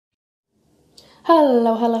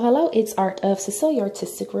Hello, hello, hello. It's Art of Cecilia,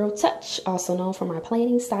 Artistic Real Touch, also known for my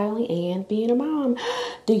planning, styling, and being a mom.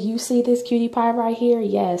 Do you see this cutie pie right here?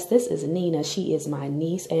 Yes, this is Nina. She is my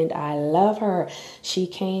niece, and I love her. She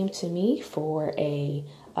came to me for a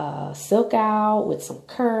silk out with some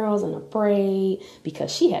curls and a braid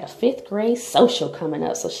because she had a 5th grade social coming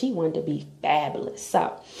up, so she wanted to be fabulous.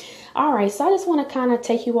 All right, so I just want to kind of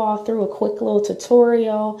take you all through a quick little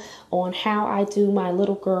tutorial on how I do my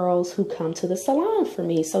little girls who come to the salon for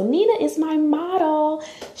me. So Nina is my model.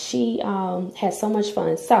 She has so much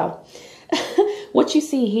fun. So what you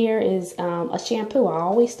see here is a shampoo. I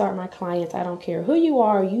always start my clients, I don't care who you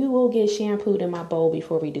are, you will get shampooed in my bowl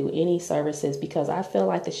before we do any services because I feel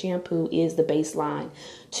like the shampoo is the baseline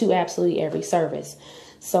to absolutely every service.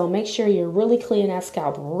 So make sure you're really cleaning that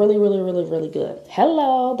scalp really, really, really, really good.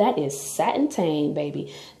 Hello, that is Satin Tang,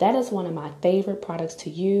 baby. That is one of my favorite products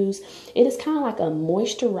to use. It is kind of like a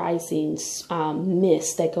moisturizing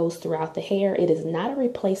mist that goes throughout the hair. It is not a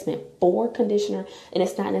replacement for conditioner, and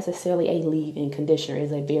it's not necessarily a leave-in conditioner.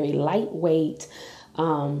 It's a very lightweight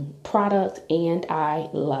product, and I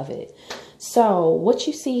love it. So what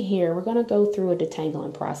you see here, we're going to go through a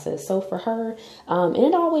detangling process. So for her, and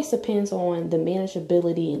it always depends on the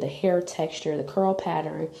manageability and the hair texture, the curl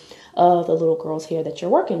pattern of the little girl's hair that you're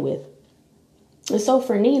working with. And so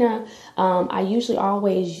for Nina, I usually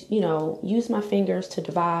always, use my fingers to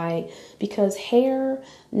divide because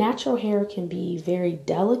natural hair can be very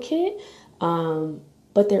delicate.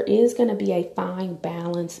 But there is going to be a fine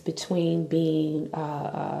balance between being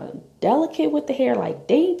delicate with the hair, like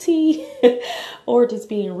dainty, or just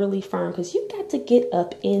being really firm, because you got to get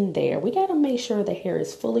up in there. We got to make sure the hair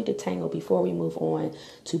is fully detangled before we move on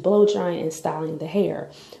to blow drying and styling the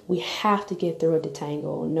hair. We have to get through a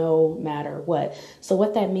detangle no matter what. So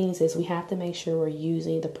what that means is we have to make sure we're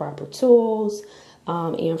using the proper tools.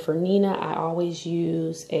 And for Nina, I always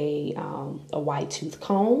use a wide tooth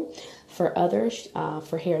comb. For others,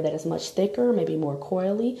 for hair that is much thicker, maybe more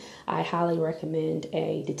coily, I highly recommend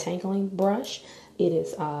a detangling brush. It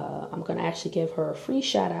is, I'm going to actually give her a free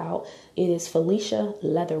shout out. It is Felicia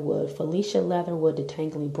Leatherwood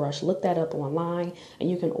detangling brush. Look that up online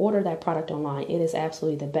and you can order that product online. It is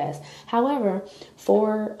absolutely the best. However,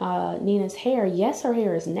 for Nina's hair, yes, her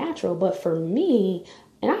hair is natural, but for me,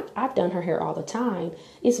 and I've done her hair all the time,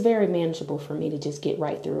 it's very manageable for me to just get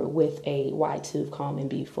right through it with a wide tooth comb and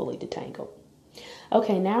be fully detangled.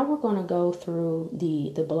 Okay, now we're going to go through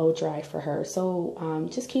the blow dry for her. So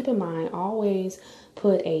just keep in mind, always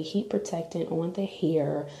put a heat protectant on the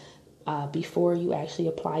hair before you actually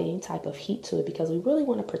apply any type of heat to it, because we really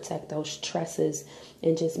want to protect those tresses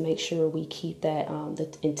and just make sure we keep that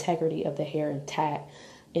the integrity of the hair intact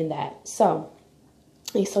in that. So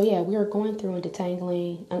yeah, we are going through and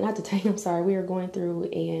detangling, we are going through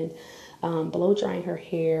and blow drying her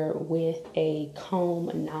hair with a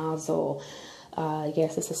comb nozzle.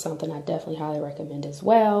 Yes, this is something I definitely highly recommend as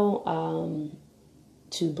well,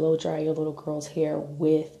 to blow dry your little girl's hair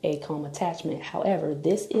with a comb attachment. However,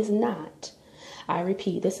 this is not, I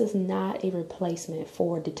repeat, this is not a replacement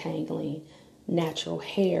for detangling natural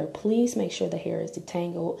hair. Please make sure the hair is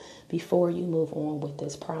detangled before you move on with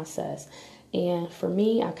this process. And for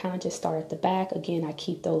me, I kind of just start at the back. Again, I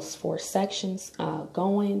keep those 4 sections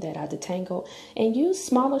going that I detangle, and use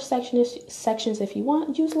smaller sections if you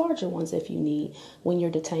want. Use larger ones if you need when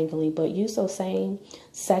you're detangling, but use those same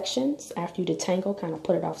sections after you detangle, kind of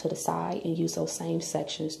put it off to the side and use those same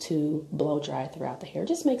sections to blow dry throughout the hair. It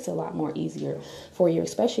just makes it a lot more easier for you,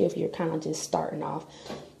 especially if you're kind of just starting off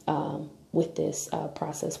with this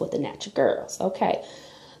process with the natural girls. Okay.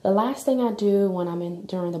 The last thing I do when I'm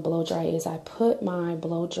during the blow dry is I put my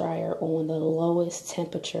blow dryer on the lowest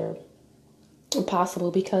temperature possible,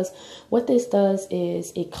 because what this does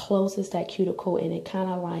is it closes that cuticle and it kind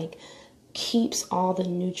of like keeps all the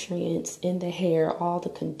nutrients in the hair, all the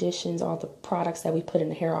conditions, all the products that we put in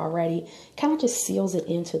the hair already, kind of just seals it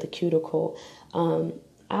into the cuticle.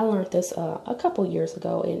 I learned this a couple years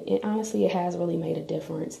ago, and honestly, it has really made a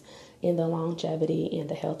difference in the longevity and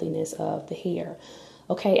the healthiness of the hair.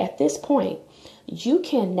 Okay, at this point, you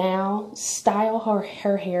can now style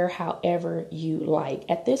her hair however you like.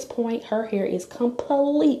 At this point, her hair is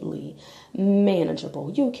completely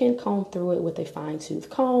manageable. You can comb through it with a fine tooth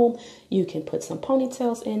comb. You can put some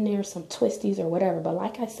ponytails in there, some twisties or whatever. But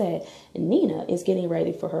like I said, Nina is getting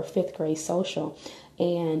ready for her 5th grade social.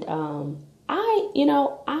 And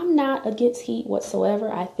I'm not against heat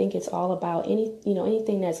whatsoever. I think it's all about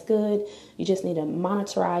anything that's good. You just need to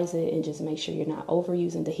monitorize it and just make sure you're not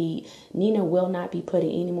overusing the heat. Nina will not be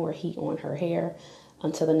putting any more heat on her hair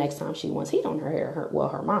until the next time she wants heat on her hair.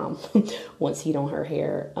 Her mom wants heat on her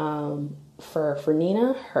hair. for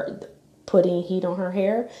Nina, putting heat on her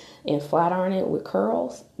hair and flat ironing it with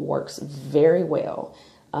curls works very well.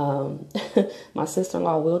 My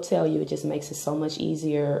sister-in-law will tell you it just makes it so much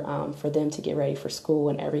easier for them to get ready for school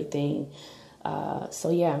and everything.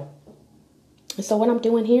 So yeah. So what I'm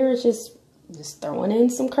doing here is just throwing in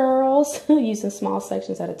some curls, using small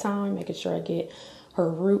sections at a time, making sure I get her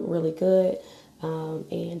root really good,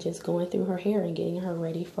 and just going through her hair and getting her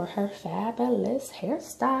ready for her fabulous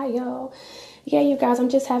hairstyle. Yeah, you guys, I'm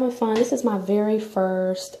just having fun. This is my very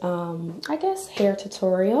first, I guess, hair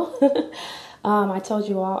tutorial. I told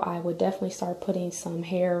you all I would definitely start putting some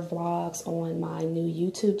hair vlogs on my new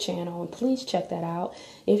YouTube channel, and please check that out.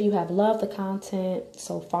 If you have loved the content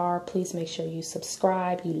so far, please make sure you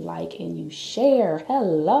subscribe, you like, and you share.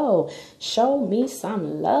 Hello, show me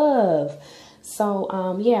some love.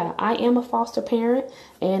 So, yeah, I am a foster parent,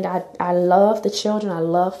 and I love the children. I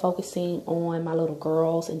love focusing on my little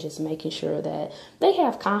girls and just making sure that they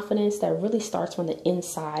have confidence that really starts from the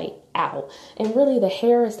inside out. And really, the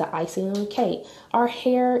hair is the icing on the cake. Our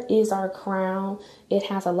hair is our crown. It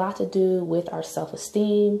has a lot to do with our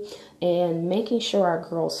self-esteem, and making sure our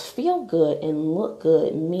girls feel good and look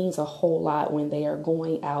good means a whole lot when they are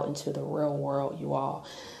going out into the real world, you all.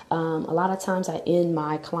 A lot of times I end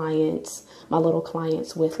my little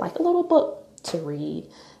clients with like a little book to read,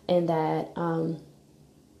 and that, and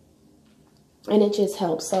it just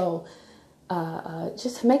helps. So,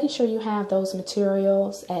 just making sure you have those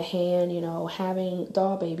materials at hand, you know, having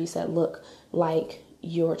doll babies that look like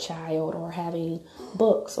your child, or having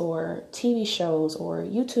books or TV shows or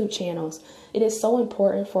YouTube channels. It is so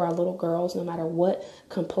important for our little girls, no matter what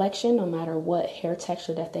complexion, no matter what hair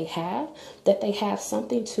texture that they have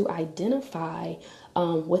something to identify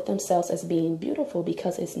with themselves as being beautiful,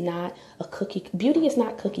 because it's not beauty is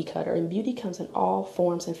not cookie cutter, and beauty comes in all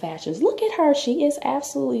forms and fashions. Look at her. She is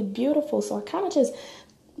absolutely beautiful. So I kind of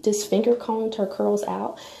just finger combed her curls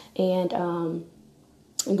out, and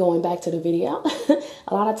going back to the video,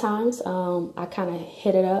 a lot of times I kind of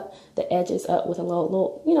hit it up, the edges up with a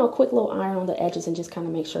little, you know, quick little iron on the edges, and just kind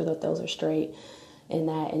of make sure that those are straight, and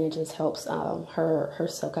it just helps her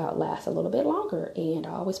silk out last a little bit longer. And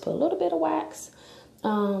I always put a little bit of wax.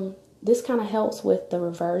 This kind of helps with the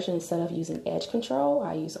reversion. Instead of using edge control,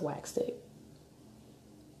 I use a wax stick.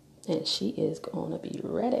 And she is gonna be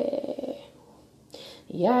ready.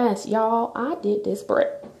 Yes, y'all, I did this braid.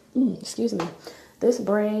 Excuse me. This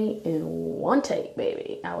braid in one take,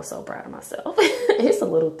 baby. I was so proud of myself. It's the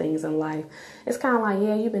little things in life. It's kind of like,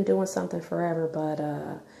 yeah, you've been doing something forever, but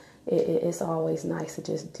it's always nice to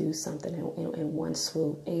just do something in one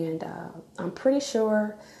swoop. And I'm pretty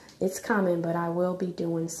sure it's coming, but I will be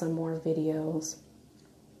doing some more videos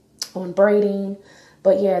on braiding.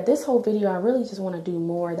 But yeah, this whole video, I really just want to do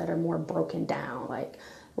more that are more broken down, like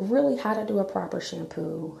really how to do a proper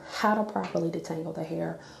shampoo, how to properly detangle the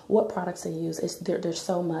hair, what products to use. There's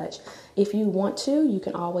so much. If you want to, you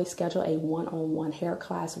can always schedule a one-on-one hair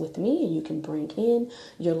class with me, and you can bring in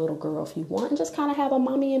your little girl if you want, and just kind of have a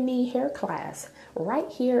mommy and me hair class right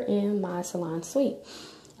here in my salon suite.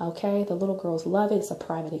 Okay, the little girls love it. It's a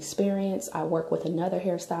private experience. I work with another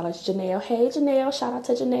hairstylist, Janelle. Hey, Janelle. Shout out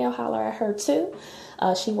to Janelle. Holler at her too.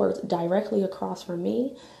 She works directly across from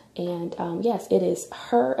me. And yes, it is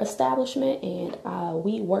her establishment, and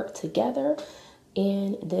we work together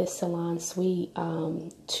in this salon suite,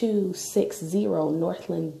 260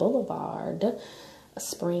 Northland Boulevard,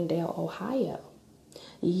 Springdale, Ohio.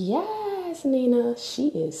 Yes, Nina, she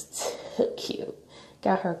is too cute.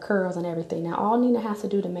 Got her curls and everything. Now, all Nina has to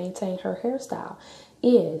do to maintain her hairstyle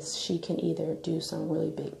is she can either do some really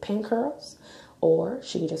big pin curls, or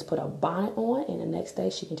she can just put a bonnet on, and the next day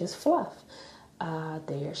she can just fluff.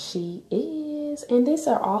 There she is. And these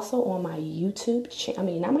are also on my YouTube channel. I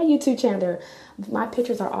mean, not my YouTube channel. My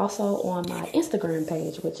pictures are also on my Instagram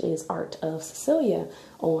page, which is Art of Cecilia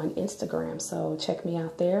on Instagram. So check me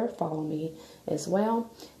out there. Follow me as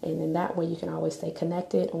well. And then that way you can always stay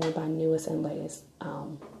connected on my newest and latest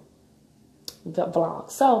vlog.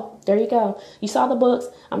 So there you go. You saw the books.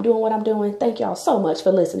 I'm doing what I'm doing. Thank y'all so much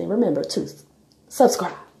for listening. Remember to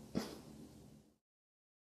subscribe.